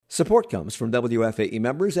Support comes from WFAE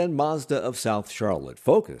members and Mazda of South Charlotte,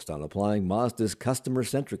 focused on applying Mazda's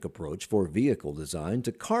customer-centric approach for vehicle design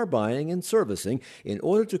to car buying and servicing in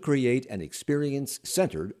order to create an experience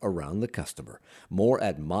centered around the customer. More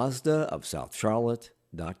at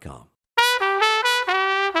MazdaofSouthCharlotte.com.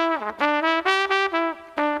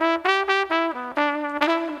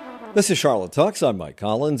 This is Charlotte Talks. I'm Mike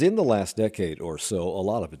Collins. In the last decade or so, a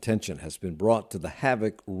lot of attention has been brought to the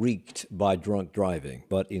havoc wreaked by drunk driving.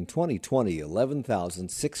 But in 2020,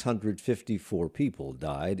 11,654 people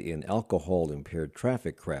died in alcohol-impaired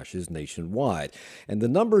traffic crashes nationwide. And the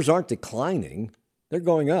numbers aren't declining, they're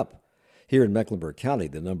going up. Here in Mecklenburg County,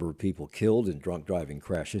 the number of people killed in drunk driving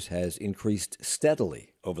crashes has increased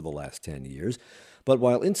steadily over the last 10 years. But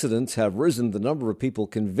while incidents have risen, the number of people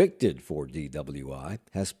convicted for DWI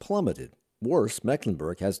has plummeted. Worse,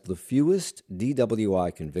 Mecklenburg has the fewest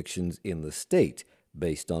DWI convictions in the state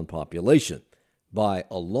based on population. By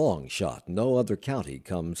a long shot, no other county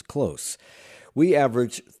comes close. We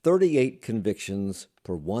average 38 convictions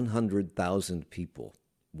per 100,000 people.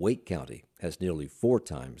 Wake County has nearly 4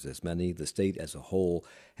 times as many. The state as a whole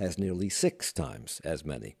has nearly 6 times as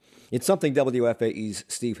many. It's something WFAE's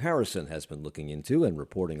Steve Harrison has been looking into and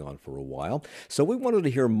reporting on for a while, so we wanted to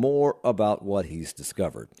hear more about what he's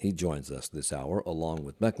discovered. He joins us this hour along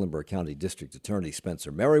with Mecklenburg County District Attorney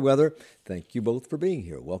Spencer Merriweather. Thank you both for being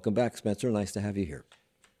here. Welcome back, Spencer. Nice to have you here.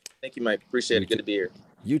 Thank you, Mike. Appreciate it. Good to be here.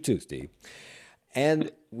 You too, Steve.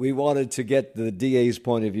 And we wanted to get the DA's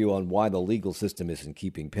point of view on why the legal system isn't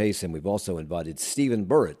keeping pace, and we've also invited Stephen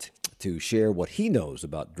Burritt to share what he knows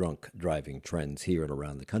about drunk driving trends here and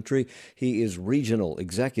around the country. He is Regional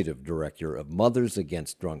Executive Director of Mothers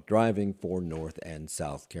Against Drunk Driving for North and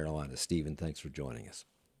South Carolina. Stephen, thanks for joining us.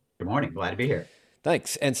 Good morning. Glad to be here.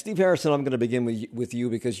 Thanks. And Steve Harrison, I'm going to begin with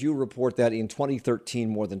you because you report that in 2013,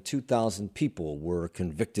 more than 2,000 people were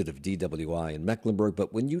convicted of DWI in Mecklenburg.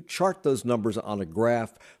 But when you chart those numbers on a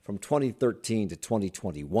graph from 2013 to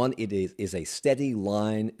 2021, it is a steady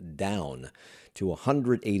line down to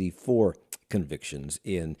 184 convictions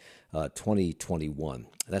in 2021.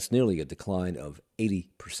 That's nearly a decline of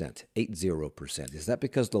 80%. Is that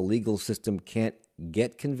because the legal system can't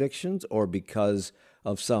get convictions or because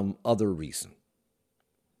of some other reason?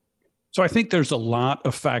 So I think there's a lot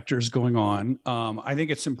of factors going on. I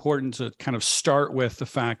think it's important to kind of start with the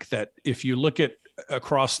fact that if you look at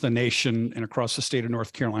across the nation and across the state of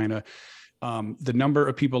North Carolina, the number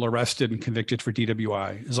of people arrested and convicted for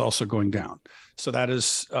DWI is also going down. So that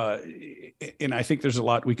is, and I think there's a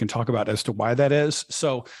lot we can talk about as to why that is.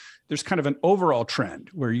 So there's kind of an overall trend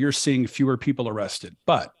where you're seeing fewer people arrested,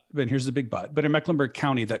 but here's the big but in Mecklenburg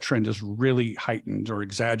County, that trend is really heightened or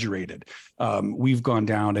exaggerated. We've gone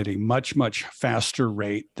down at a much, much faster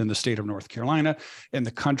rate than the state of North Carolina and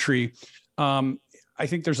the country. I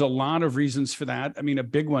think there's a lot of reasons for that. I mean, a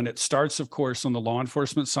big one, it starts, of course, on the law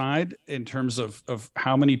enforcement side in terms of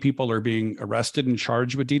how many people are being arrested and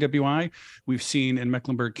charged with DWI. We've seen in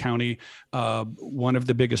Mecklenburg County one of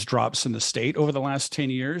the biggest drops in the state over the last 10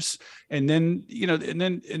 years. And then, and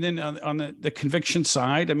then on the conviction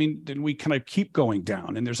side, I mean, then we kind of keep going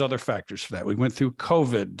down. And there's other factors for that. We went through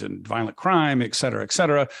COVID and violent crime, et cetera, et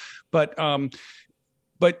cetera. But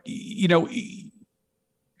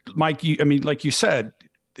Mike, like you said,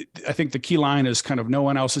 I think the key line is kind of no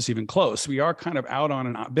one else is even close. We are kind of out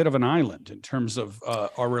on a bit of an island in terms of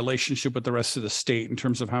our relationship with the rest of the state, in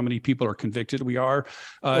terms of how many people are convicted. We are,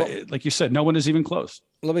 like you said, no one is even close.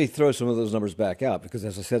 Let me throw some of those numbers back out because,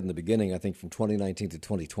 as I said in the beginning, I think from 2019 to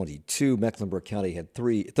 2022, Mecklenburg County had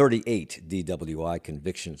 38 DWI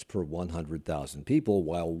convictions per 100,000 people,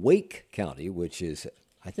 while Wake County, which is,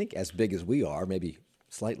 I think, as big as we are, maybe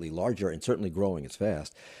slightly larger and certainly growing as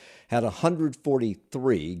fast, had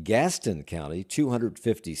 143, Gaston County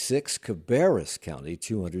 256, Cabarrus County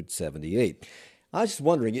 278. I was just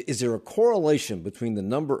wondering, is there a correlation between the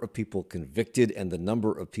number of people convicted and the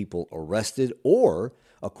number of people arrested, or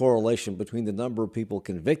a correlation between the number of people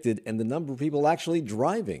convicted and the number of people actually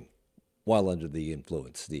driving while under the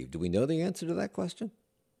influence? Steve, do we know the answer to that question?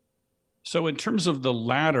 So in terms of the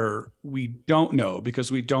latter, we don't know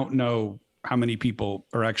because we don't know how many people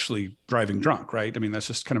are actually driving drunk, right? I mean, that's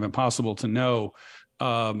just kind of impossible to know,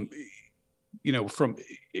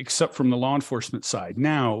 except from the law enforcement side.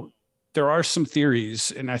 Now, there are some theories,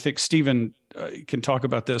 and I think Stephen can talk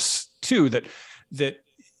about this too, that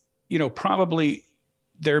probably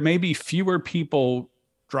there may be fewer people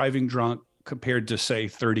driving drunk compared to, say,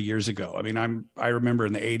 30 years ago. I mean, I remember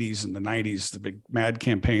in the 80s and the 90s, the big mad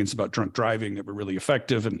campaigns about drunk driving that were really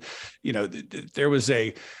effective. And, there was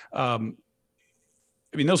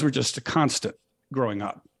those were just a constant growing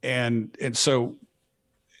up. And so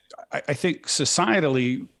I think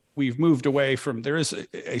societally we've moved away from, there is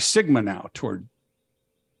a stigma now toward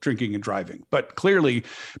drinking and driving, but clearly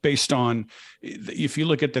based on, if you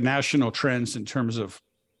look at the national trends in terms of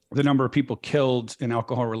the number of people killed in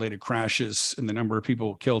alcohol related crashes and the number of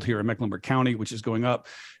people killed here in Mecklenburg County, which is going up,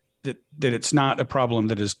 that it's not a problem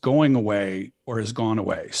that is going away or has gone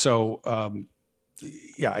away. So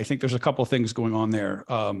yeah, I think there's a couple of things going on there.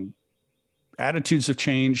 Attitudes have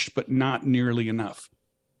changed, but not nearly enough.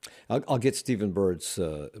 I'll get Stephen Byrd's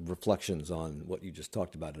reflections on what you just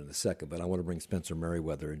talked about in a second, but I want to bring Spencer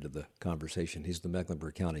Merriweather into the conversation. He's the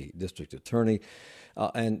Mecklenburg County District Attorney.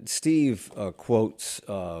 And Steve quotes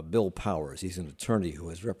Bill Powers. He's an attorney who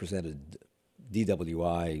has represented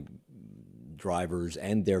DWI drivers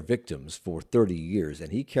and their victims for 30 years,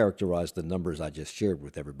 and he characterized the numbers I just shared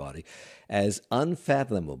with everybody as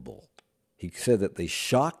unfathomable. He said that they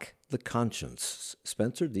shock the conscience.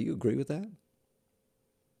 Spencer, do you agree with that?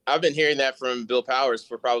 I've been hearing that from Bill Powers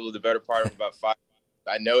for probably the better part of about 5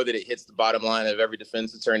 years. I know that it hits the bottom line of every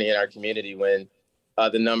defense attorney in our community when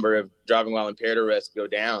the number of driving while impaired arrests go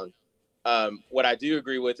down. What I do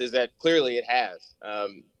agree with is that clearly it has.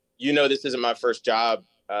 This isn't my first job,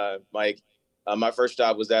 Mike. My first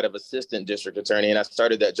job was that of assistant district attorney, and I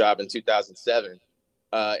started that job in 2007.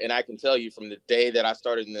 And I can tell you from the day that I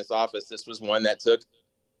started in this office, this was one that took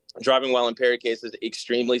driving while impaired cases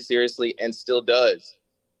extremely seriously and still does.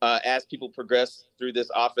 As people progress through this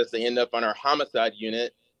office, they end up on our homicide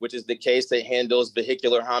unit, which is the case that handles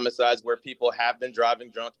vehicular homicides where people have been driving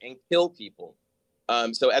drunk and kill people.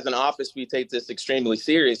 So as an office, we take this extremely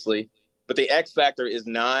seriously. But the X factor is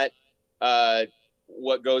not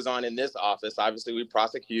what goes on in this office. Obviously, we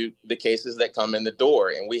prosecute the cases that come in the door,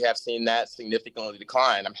 and we have seen that significantly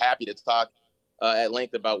decline. I'm happy to talk at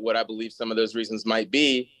length about what I believe some of those reasons might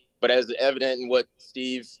be. But as evident in what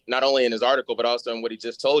Steve, not only in his article, but also in what he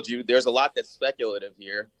just told you, there's a lot that's speculative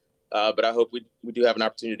here. But I hope we do have an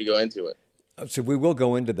opportunity to go into it. So we will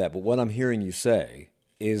go into that. But what I'm hearing you say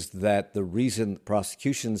is that the reason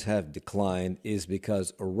prosecutions have declined is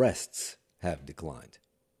because arrests have declined.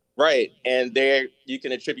 Right. And there you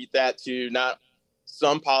can attribute that to not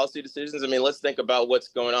some policy decisions. I mean, let's think about what's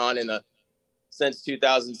going on since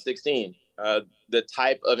 2016. The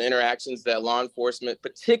type of interactions that law enforcement,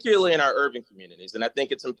 particularly in our urban communities. And I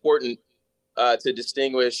think it's important to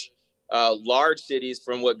distinguish large cities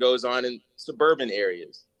from what goes on in suburban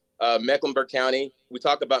areas. Mecklenburg County, we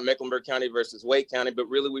talk about Mecklenburg County versus Wake County, but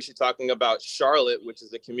really we should be talking about Charlotte, which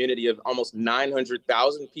is a community of almost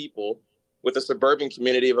 900,000 people with a suburban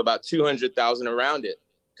community of about 200,000 around it.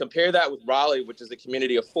 Compare that with Raleigh, which is a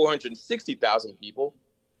community of 460,000 people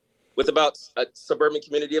with about a suburban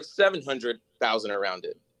community of 700,000 around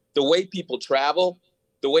it. The way people travel,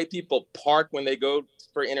 the way people park when they go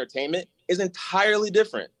for entertainment is entirely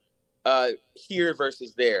different here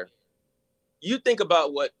versus there. You think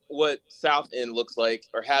about what South End looks like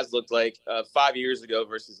or has looked like 5 years ago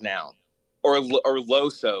versus now, or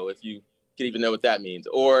LoSo, if you can even know what that means,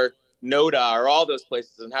 or NODA, or all those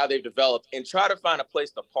places and how they've developed, and try to find a place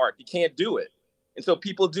to park. You can't do it. And so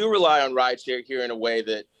people do rely on rideshare here in a way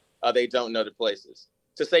that they don't know the places.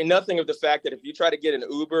 To say nothing of the fact that if you try to get an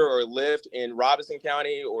Uber or Lyft in Robeson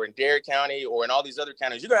County or in Dare County or in all these other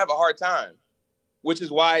counties, you're going to have a hard time, which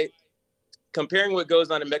is why comparing what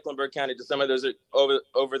goes on in Mecklenburg County to some of those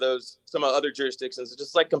some other jurisdictions is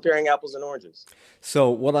just like comparing apples and oranges. So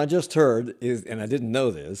what I just heard is, and I didn't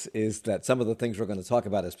know this, is that some of the things we're going to talk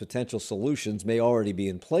about as potential solutions may already be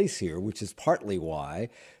in place here, which is partly why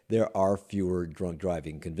there are fewer drunk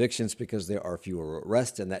driving convictions, because there are fewer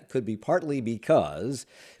arrests, and that could be partly because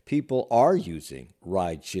people are using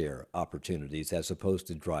rideshare opportunities as opposed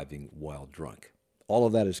to driving while drunk. All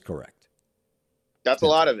of that is correct. That's a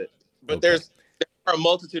lot of it. But Okay. there are a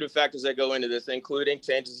multitude of factors that go into this, including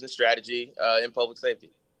changes in strategy in public safety.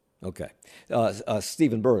 Okay.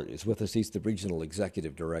 Stephen Byrd is with us. He's the Regional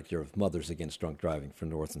Executive Director of Mothers Against Drunk Driving for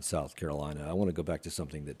North and South Carolina. I want to go back to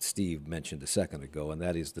something that Steve mentioned a second ago, and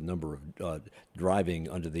that is the number of driving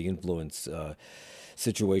under the influence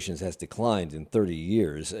situations has declined in 30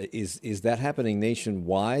 years. Is that happening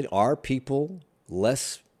nationwide? Are people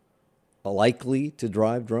less likely to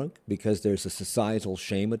drive drunk because there's a societal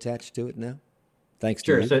shame attached to it now? Thanks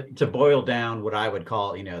to Sure. you. So to boil down what I would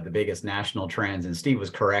call, the biggest national trends, and Steve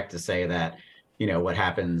was correct to say that, what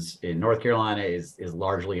happens in North Carolina is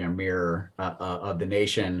largely a mirror of the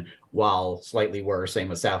nation, while slightly worse. Same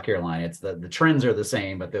with South Carolina. It's the trends are the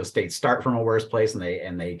same, but those states start from a worse place and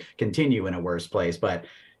they continue in a worse place. But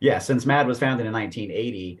yeah, since MADD was founded in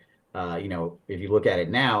 1980, if you look at it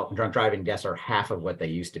now, drunk driving deaths are half of what they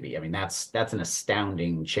used to be. I mean, that's an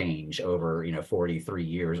astounding change over, 43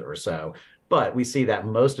 years or so. But we see that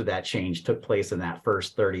most of that change took place in that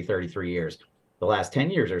first 30, 33 years. The last 10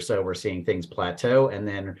 years or so, we're seeing things plateau. And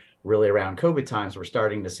then really around COVID times, we're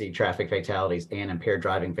starting to see traffic fatalities and impaired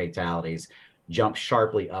driving fatalities jump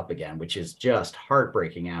sharply up again, which is just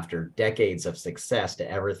heartbreaking after decades of success to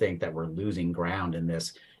ever think that we're losing ground in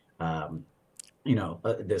this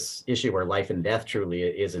this issue where life and death truly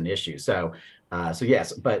is an issue. So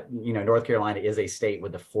yes, but North Carolina is a state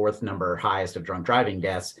with the fourth number highest of drunk driving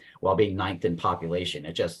deaths while being ninth in population.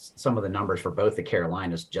 It just, some of the numbers for both the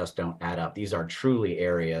Carolinas just don't add up. These are truly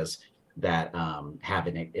areas that have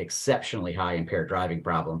an exceptionally high impaired driving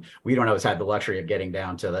problem. We don't always have the luxury of getting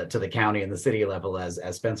down to the county and the city level, as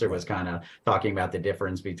Spencer was kind of talking about the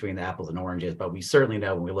difference between the apples and oranges. But we certainly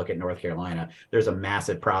know when we look at North Carolina, there's a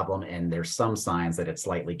massive problem, and there's some signs that it's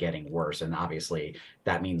slightly getting worse. And obviously,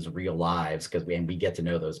 that means real lives because we get to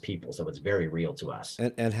know those people, so it's very real to us.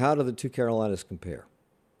 And how do the two Carolinas compare?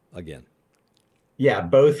 Again. Yeah,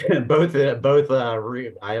 both. I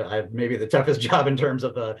maybe the toughest job in terms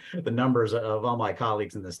of the numbers of all my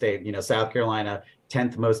colleagues in the state. South Carolina,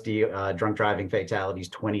 10th most drunk driving fatalities,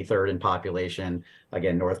 23rd in population.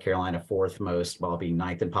 Again, North Carolina, 4th most, while being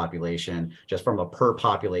 9th in population. Just from a per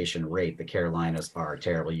population rate, the Carolinas are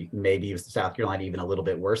terrible. Maybe South Carolina even a little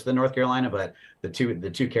bit worse than North Carolina, but the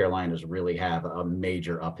two Carolinas really have a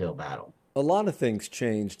major uphill battle. A lot of things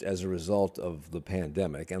changed as a result of the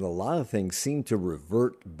pandemic, and a lot of things seem to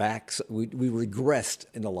revert back. We regressed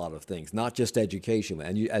in a lot of things, not just education.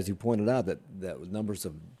 And as you pointed out, that numbers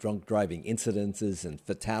of drunk driving incidences and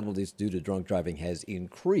fatalities due to drunk driving has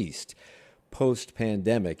increased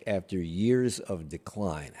post-pandemic after years of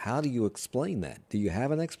decline. How do you explain that? Do you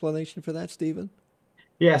have an explanation for that, Stephen?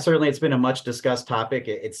 Yeah, certainly it's been a much discussed topic.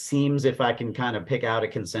 It seems, if I can kind of pick out a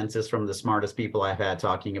consensus from the smartest people I've had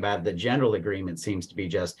talking about it, the general agreement seems to be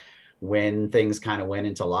just when things kind of went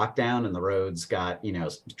into lockdown and the roads got,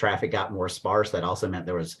 traffic got more sparse, that also meant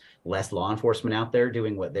there was less law enforcement out there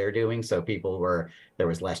doing what they're doing. So there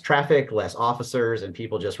was less traffic, less officers, and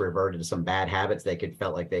people just reverted to some bad habits.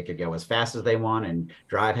 Felt like they could go as fast as they want and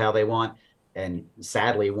drive how they want. And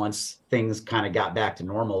sadly, once things kind of got back to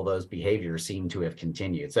normal, those behaviors seem to have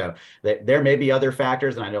continued. So there may be other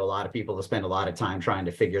factors, and I know a lot of people have spent a lot of time trying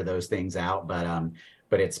to figure those things out,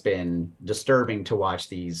 but it's been disturbing to watch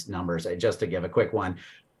these numbers. Just to give a quick one,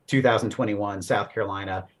 2021, South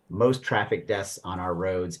Carolina, most traffic deaths on our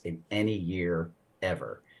roads in any year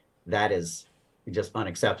ever. That is just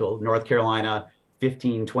unacceptable. North Carolina,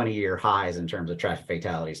 15, 20-year highs in terms of traffic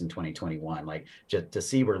fatalities in 2021. Like, just to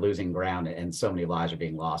see we're losing ground and so many lives are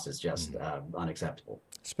being lost is just unacceptable.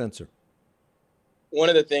 Spencer. One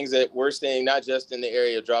of the things that we're seeing, not just in the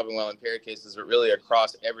area of driving while impaired cases, but really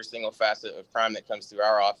across every single facet of crime that comes through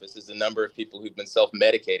our office, is the number of people who've been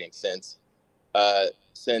self-medicating since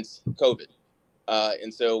COVID.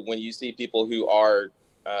 And so when you see people who are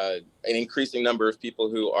an increasing number of people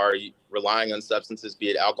who are relying on substances, be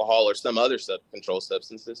it alcohol or some other controlled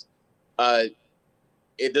substances,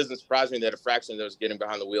 it doesn't surprise me that a fraction of those getting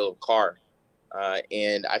behind the wheel of a car.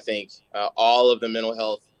 And I think all of the mental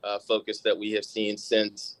health focus that we have seen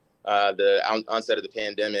since the onset of the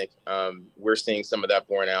pandemic, we're seeing some of that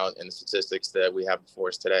borne out in the statistics that we have before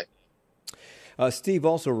us today. Steve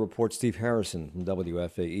Harrison from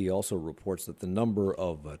WFAE also reports that the number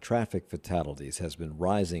of traffic fatalities has been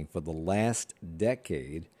rising for the last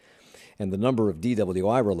decade, and the number of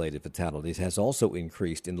DWI-related fatalities has also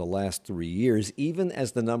increased in the last 3 years, even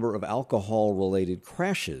as the number of alcohol-related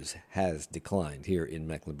crashes has declined here in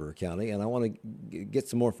Mecklenburg County. And I want to get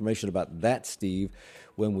some more information about that, Steve,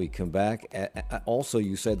 when we come back. Also,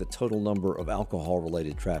 you say the total number of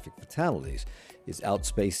alcohol-related traffic fatalities is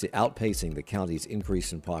outpacing the county's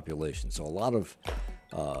increase in population. So a lot of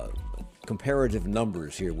comparative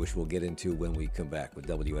numbers here, which we'll get into when we come back with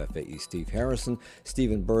WFAE Steve Harrison,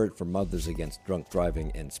 Stephen Byrd from Mothers Against Drunk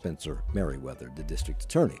Driving, and Spencer Merriweather, the district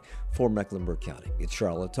attorney for Mecklenburg County. It's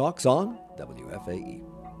Charlotte Talks on WFAE.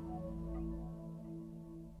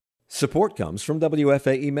 Support comes from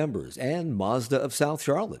WFAE members and Mazda of South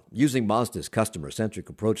Charlotte, using Mazda's customer-centric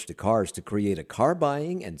approach to cars to create a car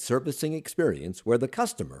buying and servicing experience where the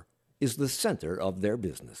customer is the center of their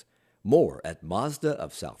business. More at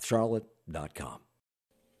MazdaofSouthCharlotte.com.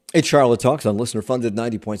 It's Charlotte Talks on listener funded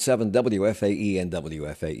 90.7 WFAE and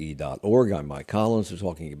WFAE.org. I'm Mike Collins. We're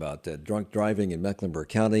talking about drunk driving in Mecklenburg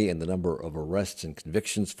County and the number of arrests and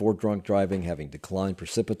convictions for drunk driving having declined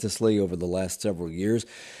precipitously over the last several years.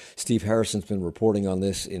 Steve Harrison's been reporting on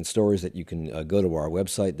this in stories that you can go to our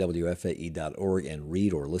website, WFAE.org, and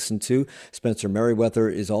read or listen to. Spencer Merriweather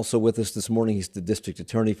is also with us this morning. He's the district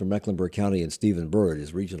attorney for Mecklenburg County, and Stephen Bird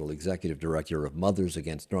is regional executive director of Mothers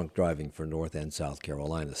Against Drunk Driving for North and South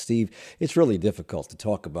Carolina. Steve, it's really difficult to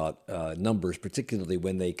talk about numbers, particularly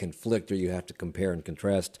when they conflict or you have to compare and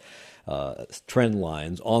contrast trend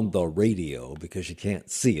lines on the radio because you can't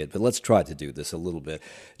see it. But let's try to do this a little bit.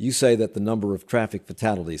 You say that the number of traffic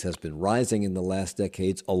fatalities has been rising in the last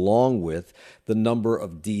decades, along with the number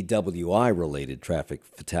of DWI-related traffic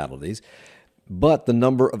fatalities. But the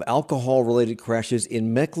number of alcohol-related crashes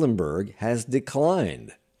in Mecklenburg has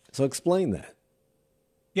declined. So explain that.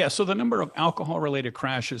 Yeah, so the number of alcohol-related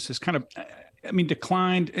crashes has kind of,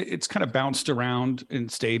 declined. It's kind of bounced around and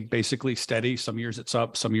stayed basically steady. Some years it's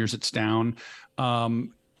up, some years it's down.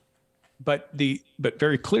 But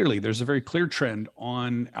very clearly, there's a very clear trend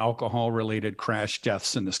on alcohol-related crash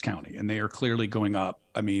deaths in this county, and they are clearly going up.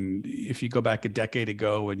 I mean, if you go back a decade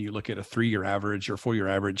ago and you look at a 3-year average or 4-year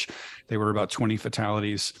average, they were about 20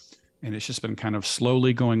 fatalities, and it's just been kind of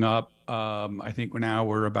slowly going up. I think now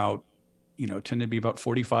we're about, tend to be about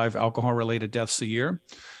 45 alcohol-related deaths a year.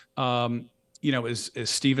 As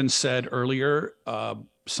Stephen said earlier,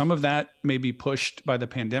 some of that may be pushed by the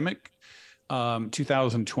pandemic.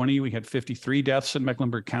 2020, we had 53 deaths in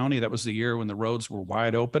Mecklenburg County. That was the year when the roads were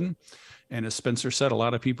wide open. And as Spencer said, a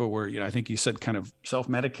lot of people were, I think he said kind of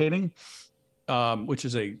self-medicating, which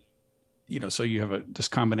is so you have this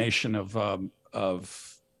combination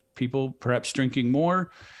of people perhaps drinking more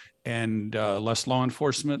and less law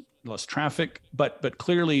enforcement, less traffic, but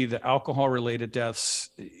clearly the alcohol-related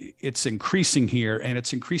deaths, it's increasing here, and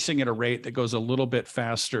it's increasing at a rate that goes a little bit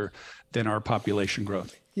faster than our population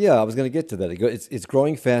growth. Yeah, I was going to get to that. It's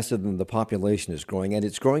growing faster than the population is growing, and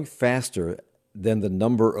it's growing faster than the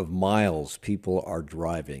number of miles people are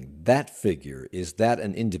driving. That figure, is that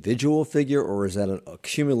an individual figure, or is that a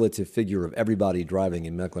cumulative figure of everybody driving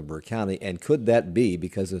in Mecklenburg County? And could that be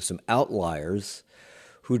because of some outliers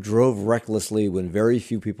who drove recklessly when very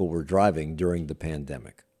few people were driving during the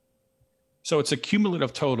pandemic? So it's a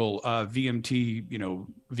cumulative total VMT,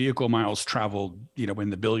 vehicle miles traveled, in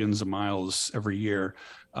the billions of miles every year.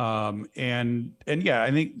 And yeah,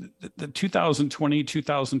 I think the 2020,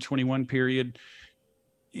 2021 period,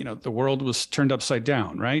 the world was turned upside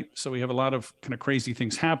down, right? So we have a lot of kind of crazy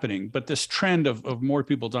things happening, but this trend of more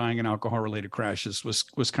people dying in alcohol-related crashes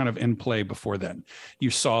was kind of in play before then.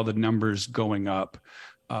 You saw the numbers going up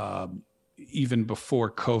even before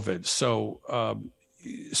COVID.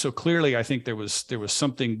 So clearly, I think there was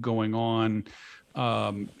something going on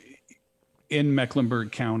in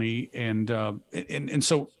Mecklenburg County, and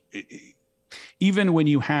so even when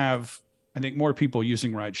you have, I think, more people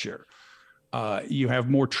using rideshare, you have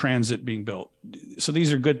more transit being built. So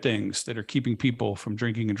these are good things that are keeping people from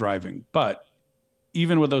drinking and driving. But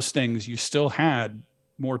even with those things, you still had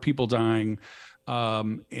more people dying,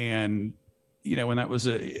 and and that was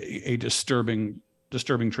a disturbing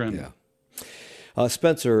trend. Yeah.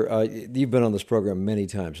 Spencer, you've been on this program many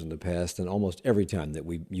times in the past, and almost every time that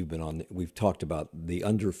you've been on, we've talked about the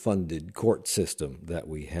underfunded court system that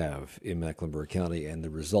we have in Mecklenburg County and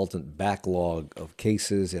the resultant backlog of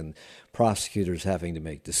cases and prosecutors having to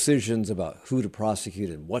make decisions about who to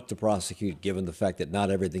prosecute and what to prosecute, given the fact that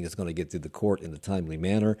not everything is going to get through the court in a timely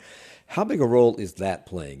manner. How big a role is that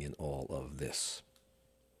playing in all of this?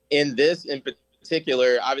 In this in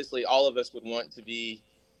particular, obviously, all of us would want to be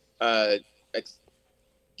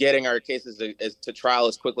getting our cases to trial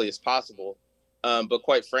as quickly as possible. But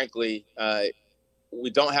quite frankly, we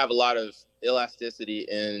don't have a lot of elasticity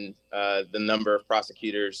in the number of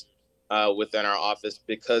prosecutors within our office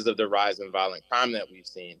because of the rise in violent crime that we've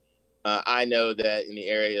seen. I know that in the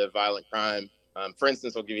area of violent crime, for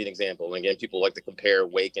instance, I'll give you an example. And again, people like to compare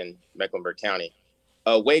Wake and Mecklenburg County.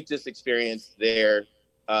 Wake just experienced their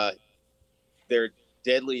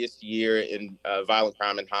deadliest year in violent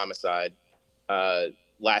crime and homicide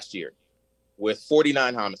last year with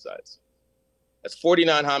 49 homicides. That's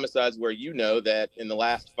 49 homicides where that in the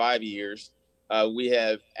last 5 years, we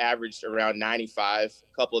have averaged around 95.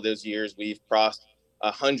 A couple of those years, we've crossed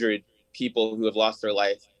 100 people who have lost their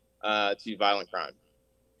life to violent crime.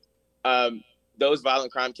 Those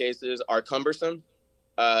violent crime cases are cumbersome.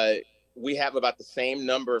 We have about the same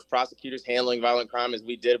number of prosecutors handling violent crime as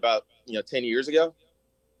we did about 10 years ago.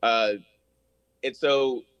 And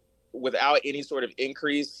so without any sort of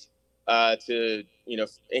increase to,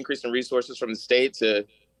 increase in resources from the state to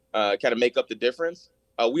kind of make up the difference,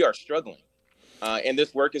 we are struggling. And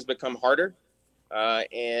this work has become harder.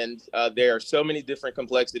 And there are so many different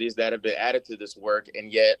complexities that have been added to this work,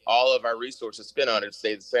 and yet all of our resources spent on it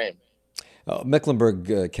stay the same.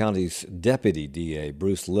 Mecklenburg County's Deputy DA,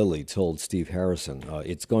 Bruce Lilly, told Steve Harrison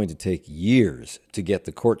it's going to take years to get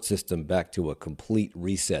the court system back to a complete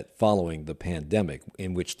reset following the pandemic,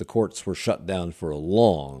 in which the courts were shut down for a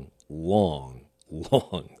long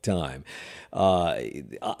time.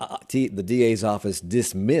 The DA's office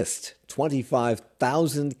dismissed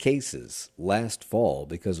 25,000 cases last fall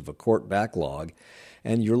because of a court backlog.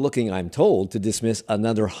 And you're looking, I'm told, to dismiss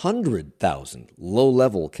another 100,000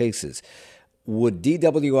 low-level cases. Would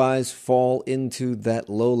DWIs fall into that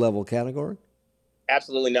low-level category?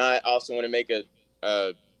 Absolutely not. I also want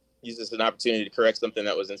to use this as an opportunity to correct something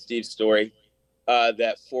that was in Steve's story,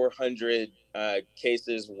 that 400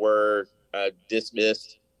 cases were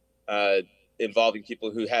dismissed involving people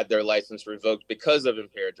who had their license revoked because of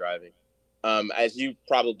impaired driving. As you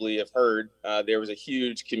probably have heard, there was a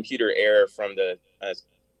huge computer error from the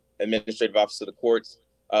Administrative Office of the Courts,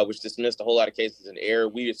 which dismissed a whole lot of cases in error.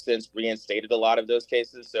 We have since reinstated a lot of those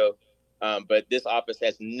cases. So, but this office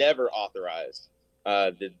has never authorized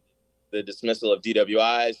the dismissal of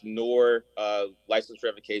DWIs nor license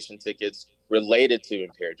revocation tickets related to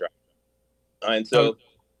impaired driving. And so,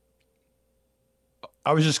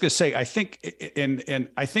 I was just going to say, I think, and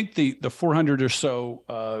I think the 400 or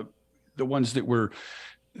so, the ones that were,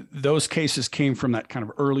 those cases came from that kind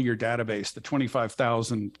of earlier database, the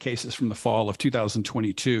 25,000 cases from the fall of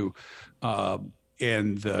 2022. And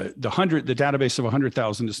the database of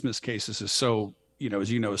 100,000 dismissed cases is so,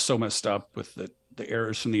 is so messed up with the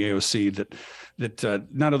errors from the AOC that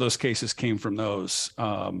none of those cases came from those.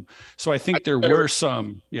 So I think there were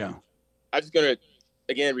some, yeah. I'm just going to,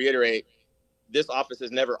 again, reiterate, this office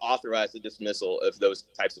has never authorized the dismissal of those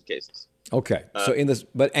types of cases. Okay. So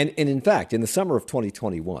in fact, in the summer of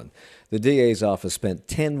 2021, the DA's office spent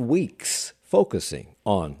 10 weeks focusing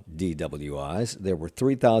on DWIs. There were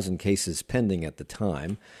 3,000 cases pending at the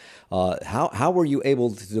time. How were you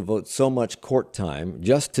able to devote so much court time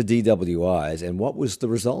just to DWIs, and what was the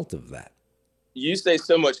result of that? You say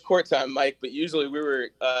so much court time, Mike, but usually we were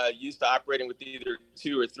used to operating with either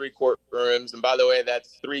 2 or 3 courtrooms. And by the way,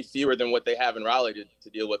 that's 3 fewer than what they have in Raleigh to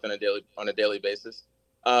deal with on a daily basis.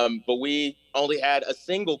 But we only had a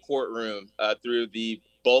single courtroom through the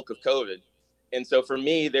bulk of COVID. And so for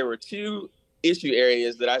me, there were 2 issue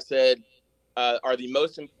areas that I said are the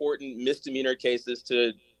most important misdemeanor cases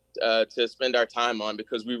to spend our time on,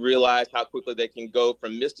 because we realized how quickly they can go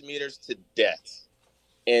from misdemeanors to deaths.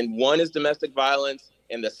 And one is domestic violence,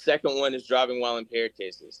 and the second one is driving while impaired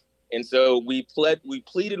cases. And so we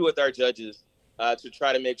pleaded with our judges to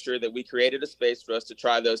try to make sure that we created a space for us to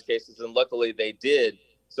try those cases, and luckily they did.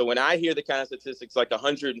 So when I hear the kind of statistics like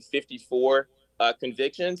 154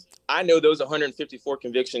 convictions, I know those 154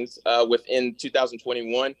 convictions within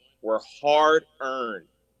 2021 were hard earned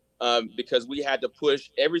because we had to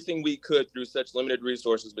push everything we could through such limited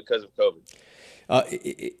resources because of COVID.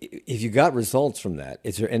 If you got results from that,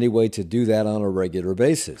 is there any way to do that on a regular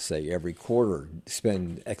basis? Say every quarter,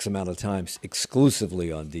 spend X amount of time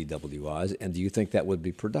exclusively on DWIs, and do you think that would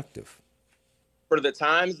be productive? For the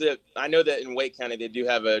times that I know that in Wake County, they do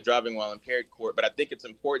have a driving while impaired court, but I think it's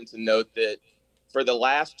important to note that for the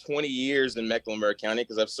last 20 years in Mecklenburg County,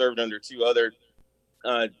 because I've served under 2 other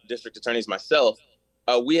district attorneys myself,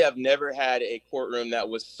 we have never had a courtroom that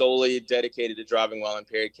was solely dedicated to driving while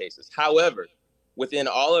impaired cases. However, within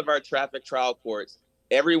all of our traffic trial courts,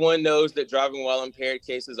 everyone knows that driving while impaired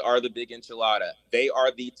cases are the big enchilada. They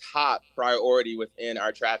are the top priority within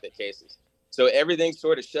our traffic cases. So everything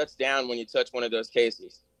sort of shuts down when you touch one of those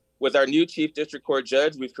cases. With our new chief district court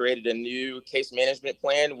judge, we've created a new case management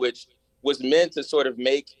plan, which was meant to sort of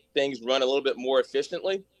make things run a little bit more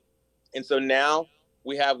efficiently. And so now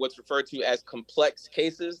we have what's referred to as complex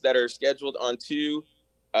cases that are scheduled on 2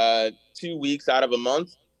 weeks out of a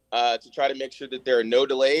month. To try to make sure that there are no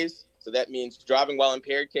delays. So that means driving while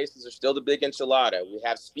impaired cases are still the big enchilada. We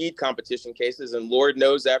have speed competition cases, and Lord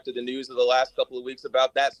knows after the news of the last couple of weeks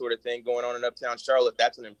about that sort of thing going on in Uptown Charlotte,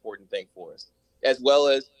 that's an important thing for us, as well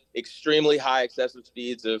as extremely high excessive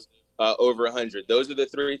speeds of over 100. Those are the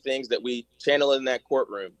 3 things that we channel in that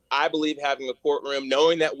courtroom. I believe having a courtroom,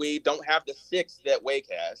 knowing that we don't have the 6 that Wake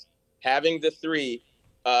has, having the 3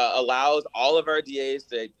 allows all of our DAs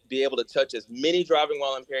to be able to touch as many driving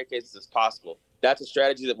while impaired cases as possible. That's a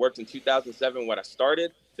strategy that worked in 2007 when I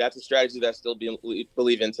started. That's a strategy that I still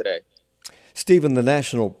believe in today. Stephen, the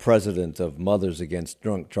national president of Mothers Against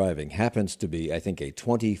Drunk Driving happens to be, I think, a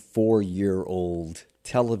 24-year-old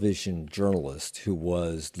television journalist who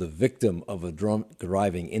was the victim of a drunk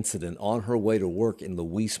driving incident on her way to work in the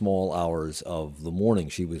wee small hours of the morning.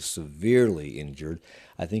 She was severely injured.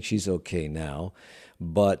 I think she's okay now.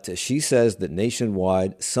 But she says that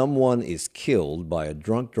nationwide, someone is killed by a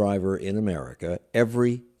drunk driver in America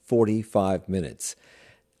every 45 minutes.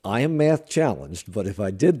 I am math challenged, but if I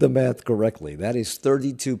did the math correctly, that is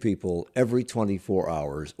 32 people every 24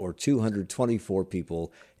 hours or 224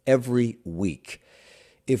 people every week.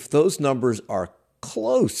 If those numbers are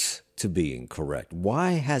close to being correct,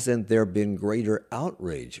 why hasn't there been greater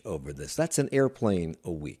outrage over this? That's an airplane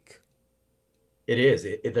a week. It is.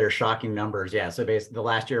 They're shocking numbers. Yeah. So basically the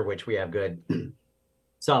last year, which we have good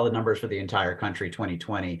solid numbers for the entire country,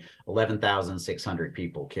 2020, 11,600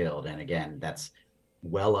 people killed. And again, that's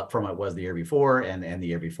well up from what it was the year before and the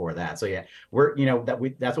year before that. So yeah,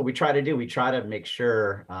 that's what we try to do. We try to make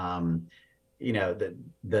sure,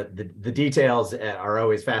 the details are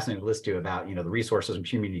always fascinating to listen to about, the resources and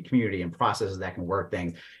community and processes that can work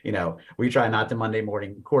things. We try not to Monday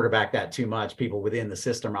morning quarterback that too much. People within the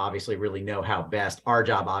system obviously really know how best. Our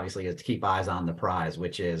job obviously is to keep eyes on the prize,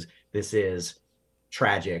 which is this is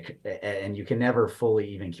tragic, and you can never fully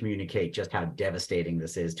even communicate just how devastating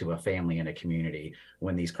this is to a family and a community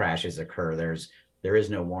when these crashes occur. There is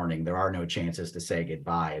no warning. There are no chances to say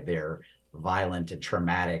goodbye. They're violent and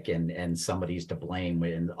traumatic, and somebody's to blame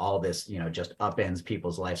when all this, just upends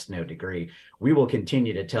people's lives to no degree. We will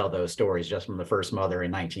continue to tell those stories, just from the first mother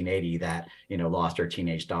in 1980 that, lost her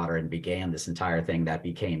teenage daughter and began this entire thing that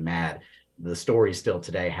became MADD. The stories still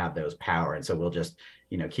today have those power. And so we'll just,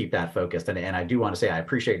 keep that focused. And I do want to say, I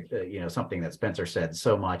appreciate, something that Spencer said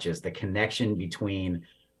so much, is the connection between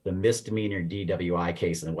the misdemeanor DWI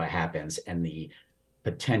case and what happens and the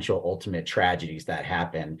potential ultimate tragedies that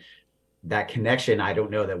happen. That connection, I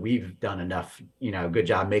don't know that we've done enough, good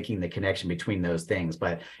job making the connection between those things,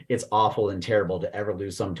 but it's awful and terrible to ever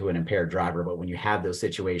lose someone to an impaired driver. But when you have those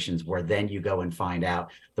situations where then you go and find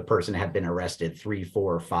out the person had been arrested 3,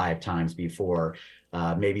 4, 5 times before,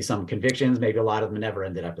 maybe some convictions, maybe a lot of them never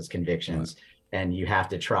ended up as convictions. Right. And you have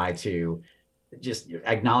to try to just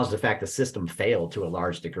acknowledge the fact the system failed to a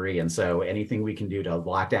large degree. And so anything we can do to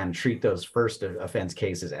lock down and treat those first offense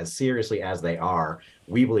cases as seriously as they are,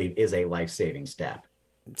 we believe is a life-saving step.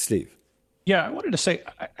 Steve. Yeah, I wanted to say,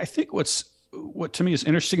 I think what to me is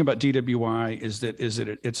interesting about DWI is that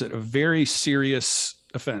it's a very serious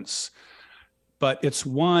offense, but it's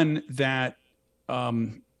one that,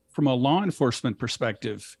 from a law enforcement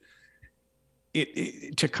perspective,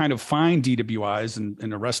 it to kind of find DWIs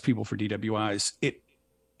and arrest people for DWIs,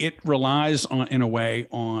 it relies on, in a way,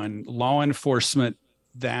 on law enforcement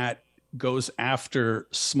that goes after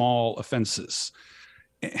small offenses.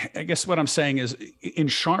 I guess what I'm saying is, in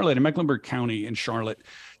Charlotte, in Mecklenburg County, in Charlotte,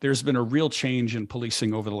 there's been a real change in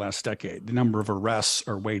policing over the last decade. The number of arrests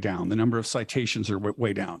are way down. The number of citations are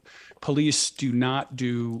way down. Police do not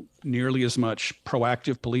do nearly as much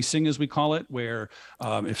proactive policing, as we call it, where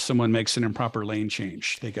if someone makes an improper lane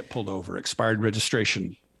change, they get pulled over. Expired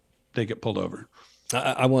registration, they get pulled over.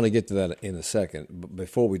 I want to get to that in a second, but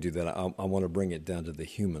before we do that, I want to bring it down to the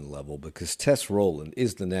human level, because Tess Rowland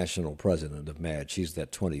is the national president of MADD. She's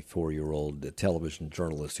that 24-year-old television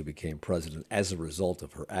journalist who became president as a result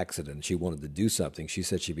of her accident. She wanted to do something. She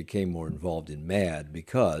said she became more involved in MADD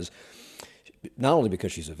because, not only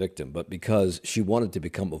because she's a victim, but because she wanted to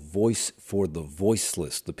become a voice for the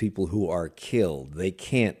voiceless, the people who are killed. They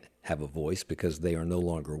can't have a voice because they are no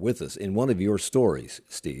longer with us. In one of your stories,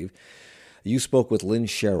 Steve, you spoke with Lynn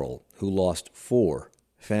Sherrill, who lost 4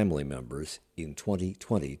 family members in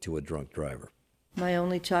 2020 to a drunk driver. My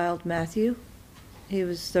only child, Matthew, he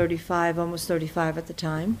was 35, almost 35 at the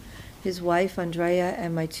time. His wife, Andrea,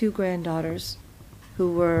 and my 2 granddaughters,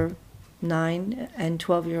 who were 9 and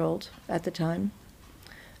 12-year-old at the time.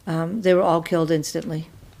 They were all killed instantly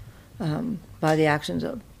by the actions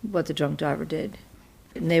of what the drunk driver did.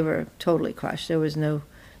 And they were totally crushed. There was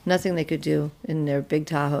nothing they could do in their big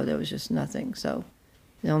Tahoe. There was just nothing. So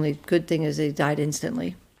the only good thing is they died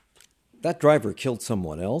instantly. That driver killed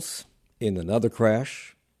someone else in another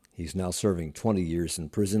crash. He's now serving 20 years in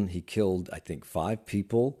prison. He killed, I think, 5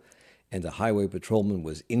 people, and a highway patrolman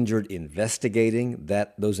was injured investigating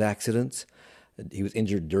those accidents. He was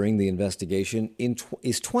injured during the investigation.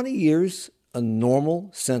 Is 20 years a normal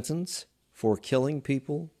sentence for killing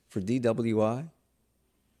people for DWI?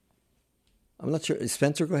 I'm not sure.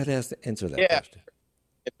 Spencer, go ahead and answer that question.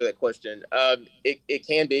 answer that question. It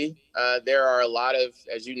can be. There are a lot of,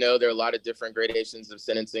 as you know, there are a lot of different gradations of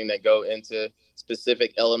sentencing that go into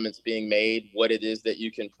specific elements being made, what it is that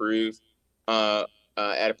you can prove at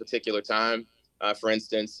a particular time. For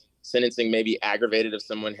instance, sentencing may be aggravated if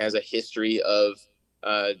someone has a history of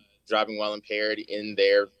driving while impaired in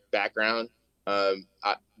their background.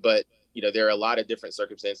 But there are a lot of different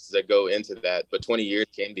circumstances that go into that. But 20 years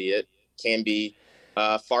can be it. Can be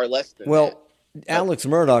far less than that. Well, Alex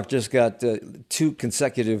Murdaugh just got 2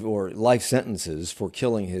 consecutive or life sentences for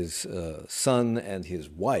killing his son and his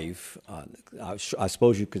wife. I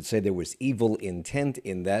suppose you could say there was evil intent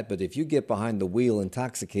in that, but if you get behind the wheel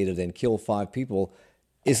intoxicated and kill 5 people,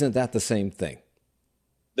 isn't that the same thing?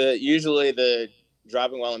 Usually the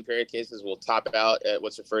driving while impaired cases will top out at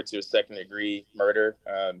what's referred to as second-degree murder.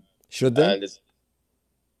 Should they?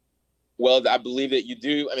 Well, I believe that you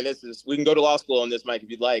do. I mean, we can go to law school on this, Mike,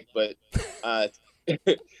 if you'd like, but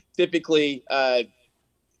typically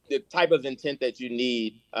the type of intent that you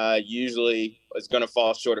need usually is going to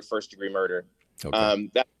fall short of first-degree murder. Okay.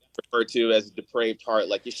 That's referred to as a depraved heart.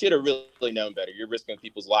 Like, you should have really known better. You're risking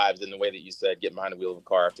people's lives in the way that you said, getting behind the wheel of a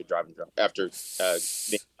car after driving drunk.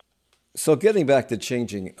 So getting back to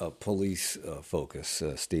changing police focus,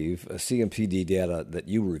 Steve, CMPD data that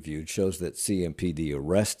you reviewed shows that CMPD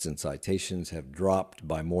arrests and citations have dropped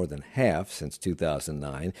by more than half since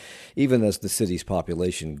 2009, even as the city's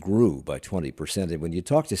population grew by 20%. And when you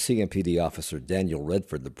talk to CMPD officer Daniel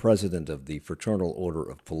Redford, the president of the Fraternal Order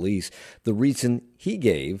of Police, the reason he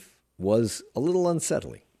gave was a little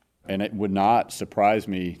unsettling. And it would not surprise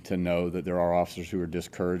me to know that there are officers who are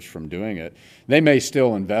discouraged from doing it. They may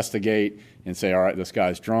still investigate and say, all right, this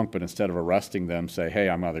guy's drunk, but instead of arresting them, say, hey,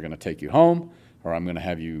 I'm either going to take you home or I'm going to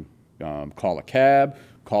have you call a cab,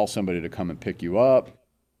 call somebody to come and pick you up.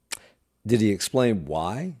 Did he explain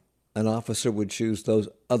why an officer would choose those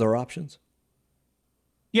other options?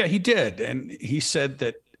 Yeah, he did. And he said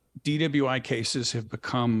that DWI cases have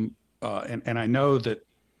become, and I know that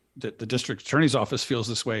the district attorney's office feels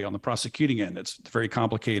this way on the prosecuting end. It's very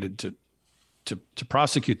complicated to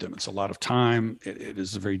prosecute them. It's a lot of time. It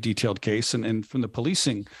is a very detailed case. And from the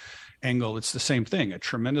policing angle, it's the same thing, a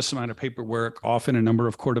tremendous amount of paperwork, often a number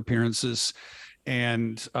of court appearances.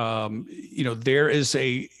 And, there is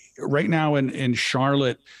right now in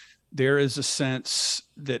Charlotte, there is a sense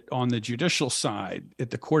that on the judicial side at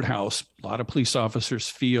the courthouse, a lot of police officers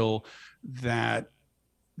feel that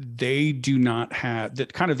they do not have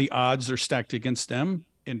that, kind of the odds are stacked against them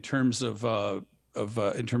in terms of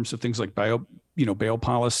things like bail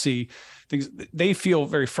policy, things. They feel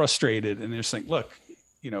very frustrated, and they're saying, look,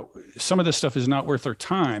 some of this stuff is not worth our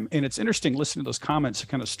time. And it's interesting listening to those comments. It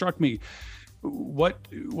kind of struck me what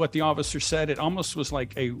the officer said. It almost was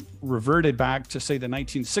like a reverted back to, say, the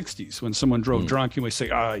 1960s when someone drove drunk and we say,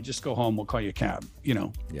 just go home, we'll call you a cab, Yeah.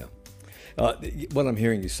 What I'm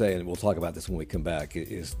hearing you say, and we'll talk about this when we come back,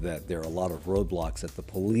 is that there are a lot of roadblocks that the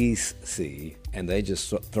police see, and they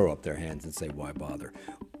just throw up their hands and say, why bother?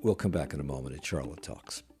 We'll come back in a moment at Charlotte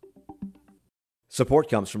Talks. Support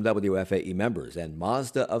comes from WFAE members and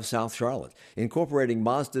Mazda of South Charlotte, incorporating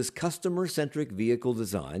Mazda's customer-centric vehicle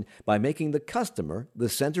design by making the customer the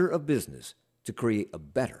center of business to create a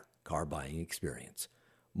better car buying experience.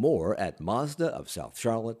 More at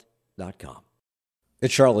MazdaofSouthCharlotte.com.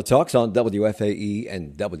 It's Charlotte Talks on WFAE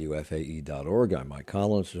and WFAE.org. I'm Mike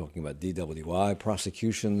Collins, talking about DWI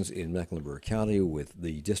prosecutions in Mecklenburg County with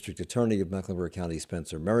the District Attorney of Mecklenburg County,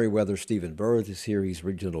 Spencer Merriweather. Stephen Burr is here. He's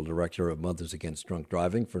Regional Director of Mothers Against Drunk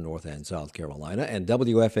Driving for North and South Carolina. And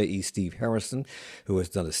WFAE Steve Harrison, who has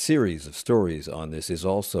done a series of stories on this, is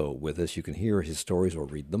also with us. You can hear his stories or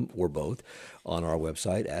read them, or both, on our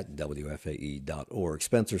website at WFAE.org.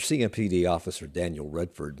 Spencer, CMPD Officer Daniel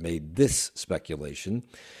Redford made this speculation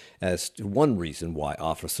as to one reason why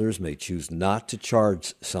officers may choose not to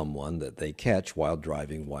charge someone that they catch while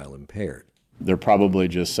driving while impaired. They're probably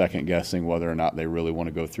just second guessing whether or not they really want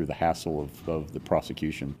to go through the hassle of the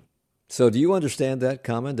prosecution. So do you understand that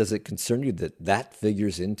comment? Does it concern you that that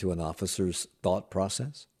figures into an officer's thought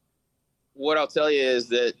process? What I'll tell you is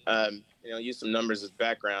that, use some numbers as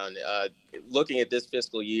background. Looking at this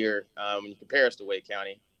fiscal year, when you compare us to Wake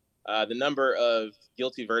County, the number of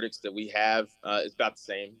guilty verdicts that we have is about the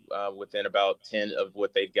same, within about 10 of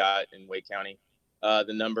what they've got in Wake County.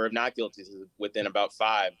 The number of not guilties is within about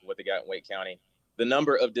 5 of what they got in Wake County. The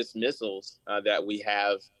number of dismissals that we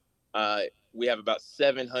have about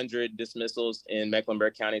 700 dismissals in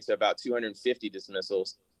Mecklenburg County to about 250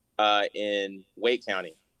 dismissals in Wake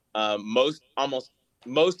County.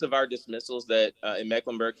 Most of our dismissals that in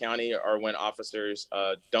Mecklenburg County are when officers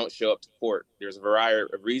don't show up to court. There's a variety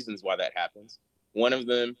of reasons why that happens. One of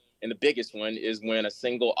them, and the biggest one, is when a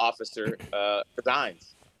single officer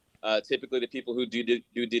resigns. Typically, the people who do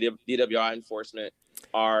DWI enforcement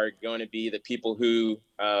are going to be the people who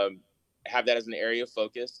have that as an area of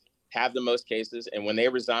focus, have the most cases, and when they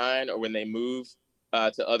resign or when they move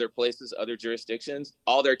to other places, other jurisdictions,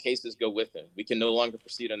 all their cases go with them. We can no longer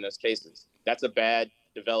proceed on those cases. That's a bad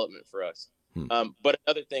development for us. But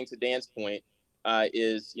another thing, to Dan's point,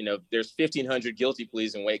 is, there's 1,500 guilty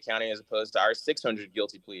pleas in Wake County as opposed to our 600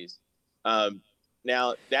 guilty pleas.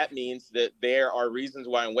 Now, that means that there are reasons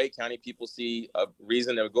why in Wake County people see a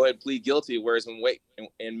reason to go ahead and plead guilty, whereas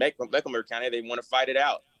in Mecklenburg County, they want to fight it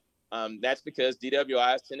out. That's because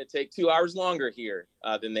DWIs tend to take 2 hours longer here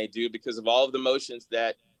than they do because of all of the motions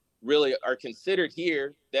that really are considered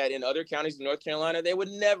here that in other counties in North Carolina, they would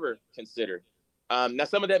never consider. Now,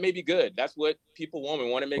 some of that may be good. That's what people want.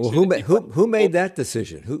 We want to make sure. Who made that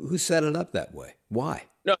decision? Who set it up that way? Why?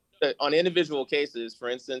 No, on individual cases, for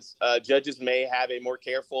instance, judges may have a more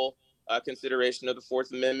careful consideration of the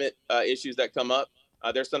Fourth Amendment issues that come up.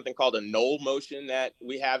 There's something called a Knoll motion that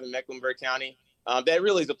we have in Mecklenburg County that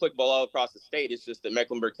really is applicable all across the state. It's just that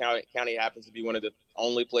Mecklenburg County happens to be one of the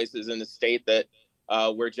only places in the state that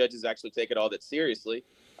where judges actually take it all that seriously.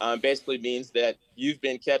 Basically means that you've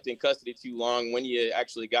been kept in custody too long when you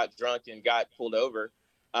actually got drunk and got pulled over,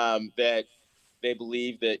 that they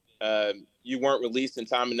believe that you weren't released in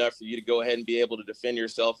time enough for you to go ahead and be able to defend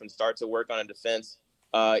yourself and start to work on a defense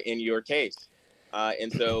in your case.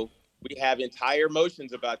 And so we have entire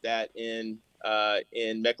motions about that in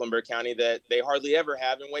Mecklenburg County that they hardly ever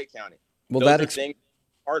have in Wake County. Well, things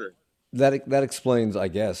harder. That explains, I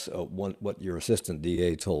guess, what your assistant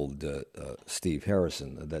DA told Steve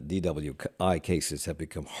Harrison, that DWI cases have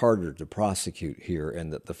become harder to prosecute here,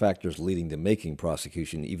 and that the factors leading to making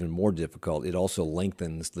prosecution even more difficult. It also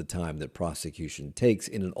lengthens the time that prosecution takes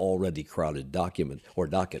in an already crowded docket.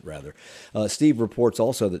 Steve reports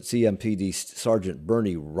also that CMPD Sergeant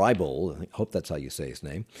Bernie Rybold, I hope that's how you say his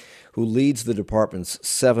name, who leads the department's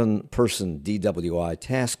 7-person DWI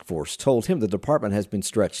task force, told him the department has been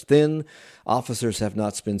stretched thin. Officers have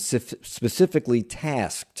not been specifically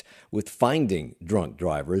tasked with finding drunk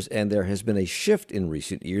drivers, and there has been a shift in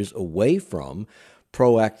recent years away from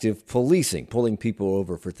proactive policing, pulling people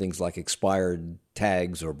over for things like expired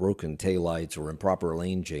tags or broken taillights or improper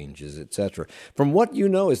lane changes, etc. From what you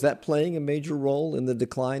know, is that playing a major role in the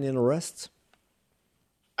decline in arrests?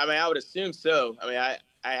 I mean, I would assume so. I mean, I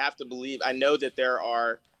have to believe. I know that there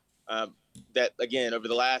are that, again, over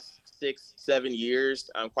the last 6-7 years,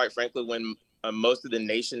 quite frankly, when most of the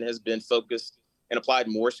nation has been focused and applied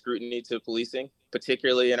more scrutiny to policing,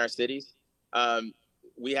 particularly in our cities,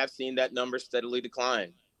 we have seen that number steadily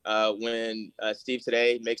decline. When Steve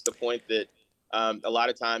today makes the point that a lot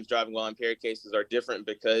of times driving while impaired cases are different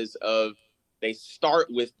because they start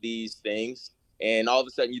with these things, and all of a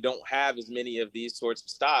sudden you don't have as many of these sorts of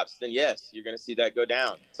stops, then yes, you're going to see that go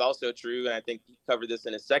down. It's also true, and I think he covered this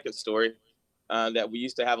in his second story, that we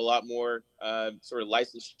used to have a lot more sort of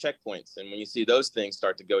licensed checkpoints. And when you see those things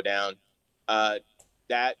start to go down,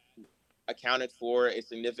 that accounted for a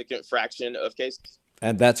significant fraction of cases.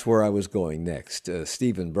 And that's where I was going next.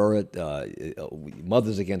 Stephen Burritt,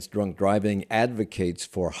 Mothers Against Drunk Driving, advocates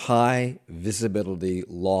for high visibility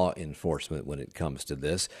law enforcement when it comes to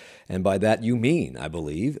this. And by that you mean, I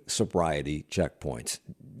believe, sobriety checkpoints.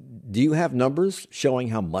 Do you have numbers showing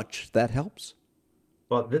how much that helps?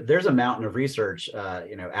 Well, there's a mountain of research,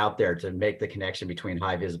 out there to make the connection between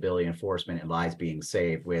high visibility enforcement and lives being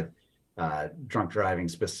saved with drunk driving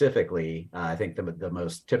specifically. I think the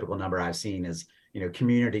most typical number I've seen is,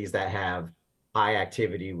 communities that have high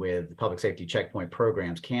activity with public safety checkpoint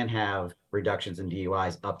programs can have reductions in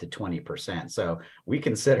DUIs up to 20%. So I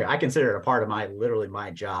consider it a part of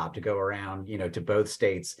my job to go around, to both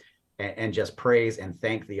states and just praise and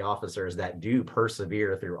thank the officers that do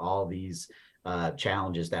persevere through all these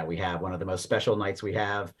challenges that we have. One of the most special nights we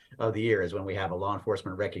have of the year is when we have a law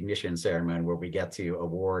enforcement recognition ceremony where we get to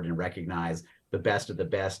award and recognize the best of the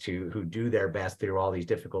best who do their best through all these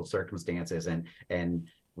difficult circumstances and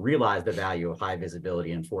realize the value of high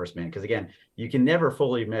visibility enforcement. Because again, you can never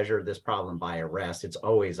fully measure this problem by arrest. It's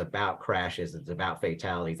always about crashes. It's about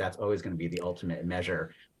fatalities. That's always going to be the ultimate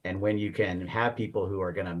measure. And when you can have people who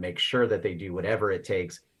are going to make sure that they do whatever it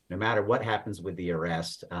takes, no matter what happens with the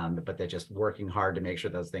arrest, but they're just working hard to make sure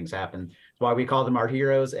those things happen. That's why we call them our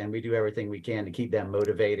heroes, and we do everything we can to keep them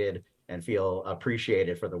motivated and feel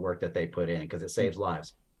appreciated for the work that they put in, because it saves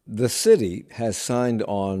lives. The city has signed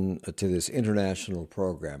on to this international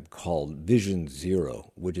program called Vision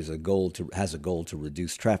Zero, which is has a goal to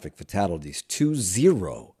reduce traffic fatalities to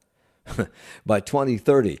zero by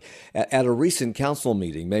 2030. At a recent council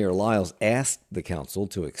meeting, Mayor Lyles asked the council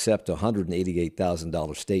to accept a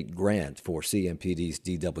 $188,000 state grant for CMPD's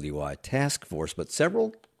DWI task force, but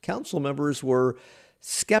several council members were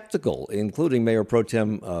skeptical, including Mayor Pro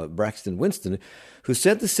Tem Braxton Winston, who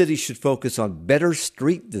said the city should focus on better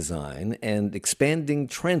street design and expanding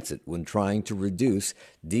transit when trying to reduce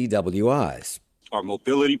DWIs. Our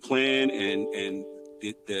mobility plan and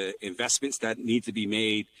the investments that need to be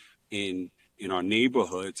made in our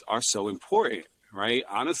neighborhoods are so important, right?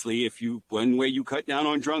 Honestly, one way you cut down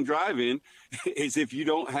on drunk driving is if you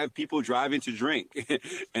don't have people driving to drink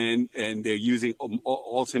and they're using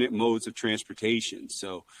alternate modes of transportation.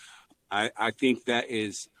 So I think that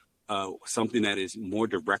is something that is more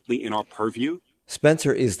directly in our purview.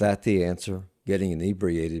 Spencer, is that the answer? Getting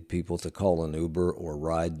inebriated people to call an Uber or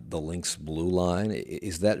ride the Lynx Blue Line?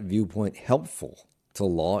 Is that viewpoint helpful to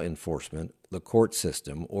law enforcement, the court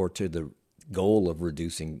system, or to the goal of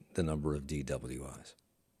reducing the number of DWIs?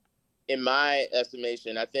 In my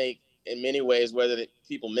estimation, I think in many ways, whether the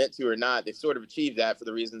people meant to or not, they've sort of achieved that for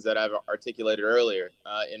the reasons that I've articulated earlier.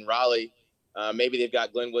 In Raleigh, maybe they've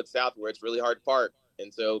got Glenwood South where it's really hard to park.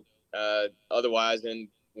 And so otherwise,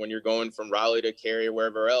 when you're going from Raleigh to Cary or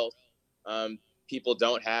wherever else, people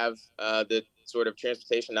don't have the sort of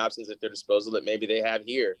transportation options at their disposal that maybe they have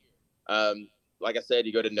here. Like I said,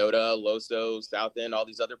 you go to NODA, LOSO, South End, all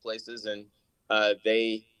these other places, and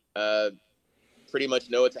they pretty much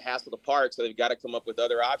know it's a hassle to park, so they've got to come up with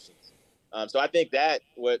other options. So I think that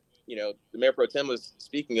what the Mayor Pro Tem was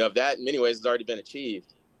speaking of, that in many ways has already been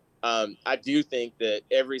achieved. I do think that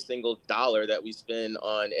every single dollar that we spend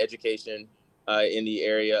on education in the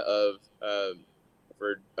area of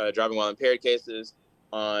for driving while impaired cases,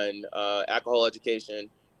 on alcohol education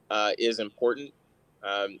is important.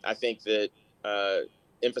 I think that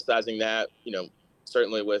emphasizing that,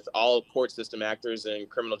 certainly with all court system actors and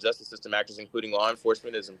criminal justice system actors, including law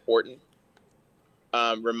enforcement, is important.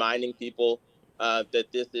 Reminding people that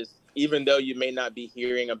this is, even though you may not be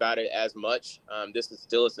hearing about it as much, this is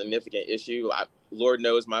still a significant issue. Lord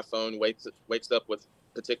knows my phone wakes up with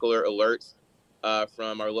particular alerts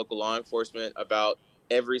from our local law enforcement about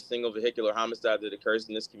every single vehicular homicide that occurs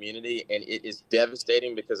in this community. And it is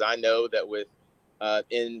devastating because I know that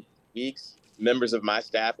in weeks, members of my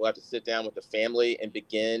staff will have to sit down with the family and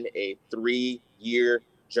begin a 3-year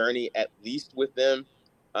journey, at least with them,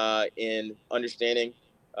 in understanding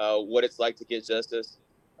what it's like to get justice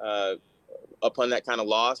upon that kind of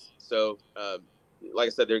loss. So, like I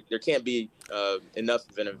said, there can't be enough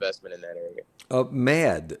of an investment in that area.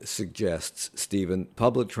 MAD suggests, Stephen,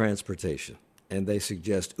 public transportation, and they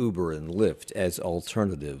suggest Uber and Lyft as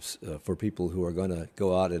alternatives for people who are going to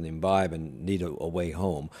go out and imbibe and need a way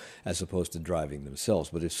home as opposed to driving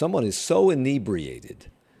themselves. But if someone is so inebriated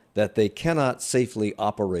that they cannot safely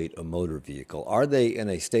operate a motor vehicle, are they in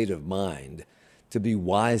a state of mind to be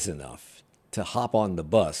wise enough to hop on the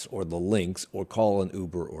bus or the Lynx or call an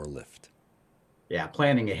Uber or Lyft? Yeah,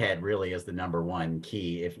 planning ahead really is the number one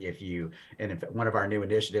key. If one of our new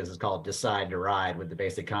initiatives is called Decide to Ride, with the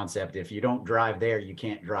basic concept, if you don't drive there, you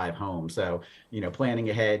can't drive home. So, planning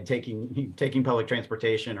ahead, taking public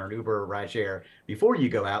transportation or an Uber or rideshare before you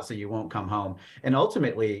go out so you won't come home. And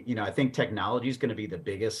ultimately, I think technology is going to be the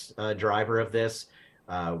biggest driver of this.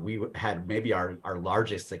 We had maybe our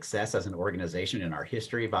largest success as an organization in our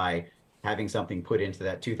history by having something put into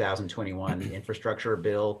that 2021 infrastructure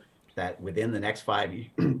bill that within the next 5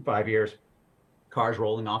 years, cars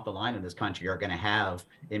rolling off the line in this country are going to have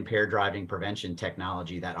impaired driving prevention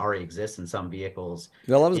technology that already exists in some vehicles.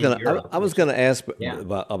 Well, I was going to ask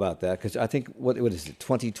about that, because I think what is it,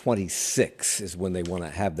 2026 is when they want to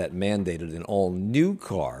have that mandated in all new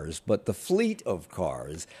cars, but the fleet of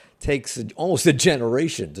cars takes almost a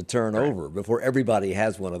generation to turn over before everybody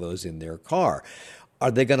has one of those in their car. Are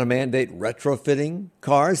they going to mandate retrofitting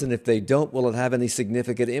cars? And if they don't, will it have any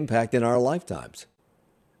significant impact in our lifetimes?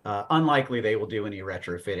 Unlikely they will do any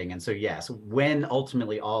retrofitting. And so, yes, when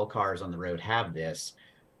ultimately all cars on the road have this,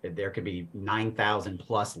 there could be 9,000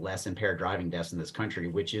 plus less impaired driving deaths in this country,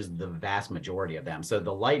 which is the vast majority of them. So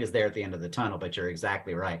the light is there at the end of the tunnel, but you're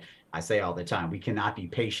exactly right. I say all the time, we cannot be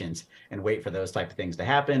patient and wait for those type of things to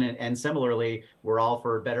happen. And similarly, we're all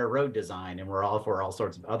for better road design and we're all for all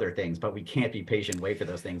sorts of other things, but we can't be patient, wait for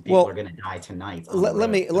those things. People are going to die tonight. Let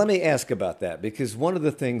me ask about that, because one of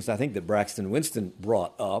the things I think that Braxton Winston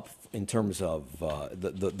brought up in terms of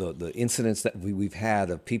the incidents that we've had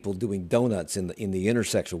of people doing donuts in the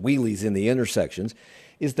intersection, wheelies in the intersections,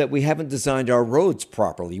 is that we haven't designed our roads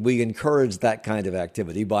properly. We encourage that kind of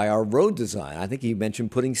activity by our road design. I think he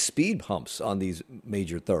mentioned putting speed humps on these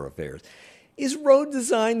major thoroughfares. Is road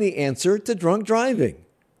design the answer to drunk driving?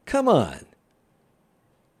 Come on.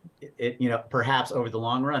 Perhaps over the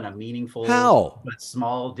long run, a meaningful but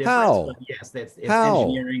small difference. How? But yes, it's How?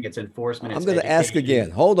 engineering, it's enforcement. I'm going to ask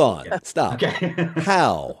again. Hold on. Yeah. Stop. Okay.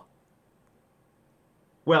 How?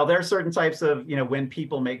 Well, there are certain types of, when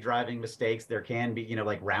people make driving mistakes, there can be,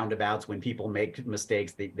 like roundabouts. When people make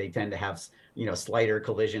mistakes, they tend to have, slighter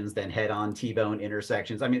collisions than head-on T-bone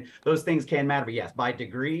intersections. I mean, those things can matter. But yes, by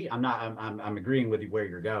degree, I'm agreeing with you where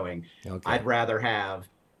you're going. Okay. I'd rather have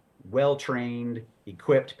well-trained,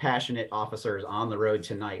 equipped, passionate officers on the road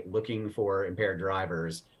tonight looking for impaired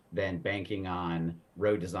drivers than banking on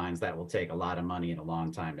road designs that will take a lot of money and a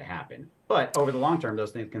long time to happen. But over the long term,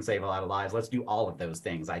 those things can save a lot of lives. Let's do all of those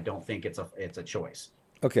things. I don't think it's a choice.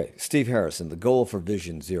 Okay, Steve Harrison, the goal for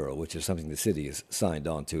Vision Zero, which is something the city has signed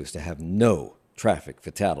on to, is to have no traffic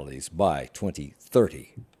fatalities by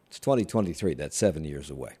 2030. It's 2023. That's 7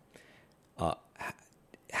 years away.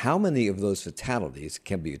 How many of those fatalities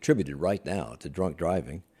can be attributed right now to drunk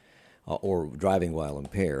driving or driving while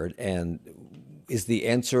impaired? And is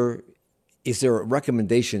there a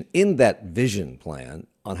recommendation in that vision plan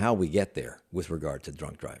on how we get there with regard to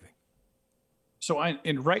drunk driving? So right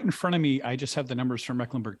in front of me, I just have the numbers from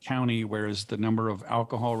Mecklenburg County, whereas the number of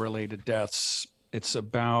alcohol-related deaths, it's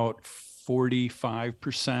about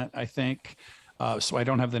 45%, I think. So I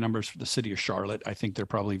don't have the numbers for the city of Charlotte. I think they're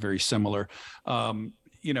probably very similar. I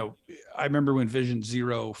remember when Vision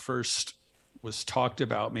Zero first was talked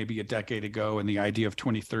about maybe a decade ago, and the idea of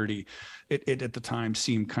 2030, it at the time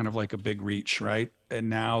seemed kind of like a big reach, right? And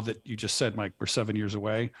now that you just said, Mike, we're 7 years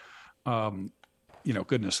away,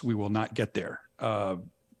 goodness, we will not get there.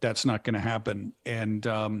 That's not going to happen. And,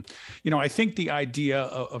 I think the idea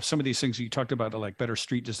of some of these things you talked about, like better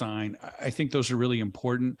street design, I think those are really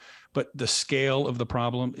important, but the scale of the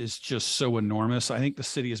problem is just so enormous. I think the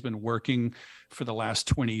city has been working for the last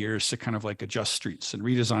 20 years to kind of like adjust streets and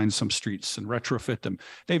redesign some streets and retrofit them.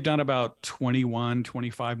 They've done about 21,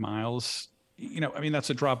 25 miles. That's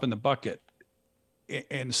a drop in the bucket.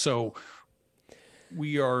 And so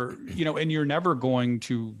we are, and you're never going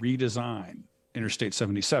to redesign Interstate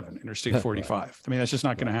 77, Interstate 45. That's just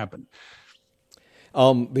not going to happen.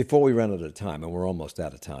 Before we run out of time, and we're almost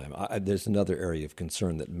out of time, there's another area of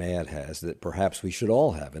concern that MAD has that perhaps we should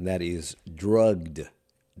all have, and that is drugged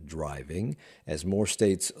driving. As more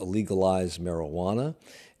states legalize marijuana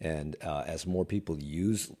and as more people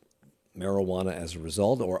use marijuana as a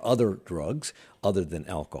result, or other drugs other than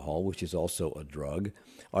alcohol, which is also a drug,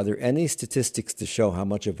 are there any statistics to show how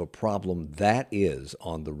much of a problem that is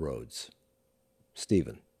on the roads?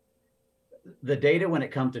 Stephen. The data when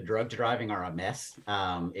it comes to drug driving are a mess.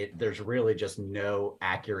 There's really just no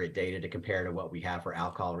accurate data to compare to what we have for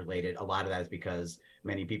alcohol related. A lot of that is because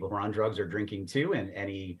many people who are on drugs are drinking too, and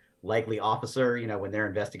any likely officer, when they're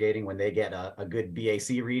investigating, when they get a good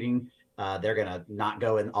BAC reading, they're going to not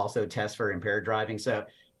go and also test for impaired driving. So,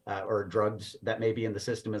 or drugs that may be in the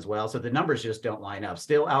system as well. So the numbers just don't line up.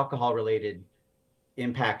 Still, alcohol related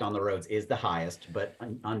impact on the roads is the highest, but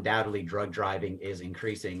undoubtedly drug driving is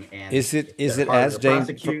increasing. And is it as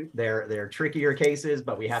dangerous? They're trickier cases,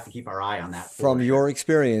 but we have to keep our eye on that. From your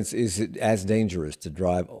experience, is it as dangerous to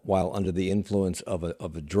drive while under the influence of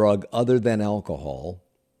a drug other than alcohol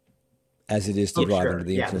as it is to drive under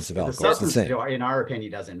the influence of alcohol? The substance, in our opinion,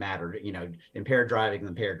 doesn't matter. Impaired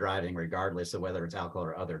driving, regardless of whether it's alcohol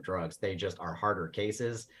or other drugs, they just are harder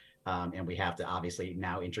cases. And we have to obviously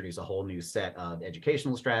now introduce a whole new set of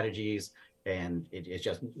educational strategies, and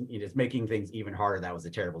it's making things even harder. That was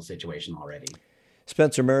a terrible situation already.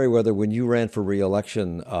 Spencer Merriweather, when you ran for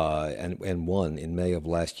re-election and won in May of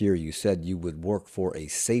last year, you said you would work for a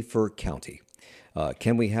safer county.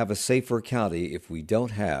 Can we have a safer county if we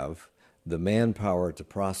don't have the manpower to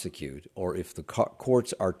prosecute, or if the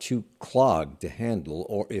courts are too clogged to handle,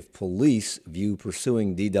 or if police view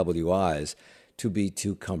pursuing DWIs to be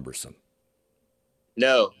too cumbersome?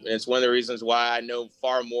 No, and it's one of the reasons why I know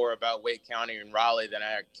far more about Wake County and Raleigh than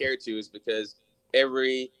I care to, is because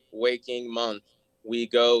every waking month we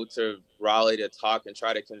go to Raleigh to talk and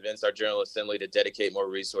try to convince our General Assembly to dedicate more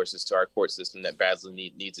resources to our court system that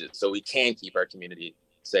badly needs it, so we can keep our community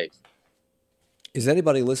safe. Is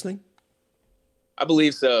anybody listening? I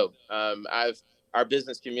believe so. Our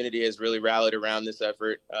business community has really rallied around this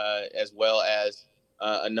effort, as well as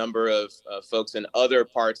a number of folks in other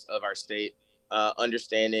parts of our state,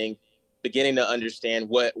 beginning to understand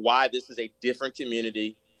why this is a different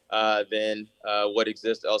community than what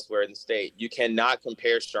exists elsewhere in the state. You cannot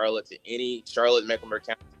compare Charlotte, Mecklenburg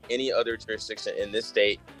County, any other jurisdiction in this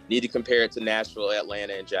state. You need to compare it to Nashville,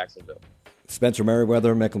 Atlanta, and Jacksonville. Spencer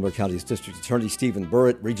Merriweather, Mecklenburg County's District Attorney Stephen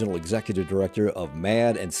Burritt, Regional Executive Director of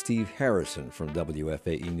MAD, and Steve Harrison from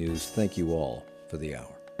WFAE News. Thank you all for the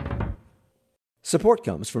hour. Support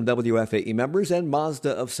comes from WFAE members and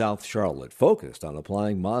Mazda of South Charlotte, focused on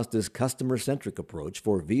applying Mazda's customer-centric approach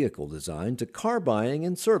for vehicle design to car buying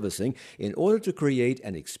and servicing in order to create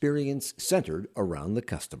an experience centered around the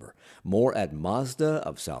customer. More at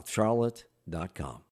mazdaofsouthcharlotte.com.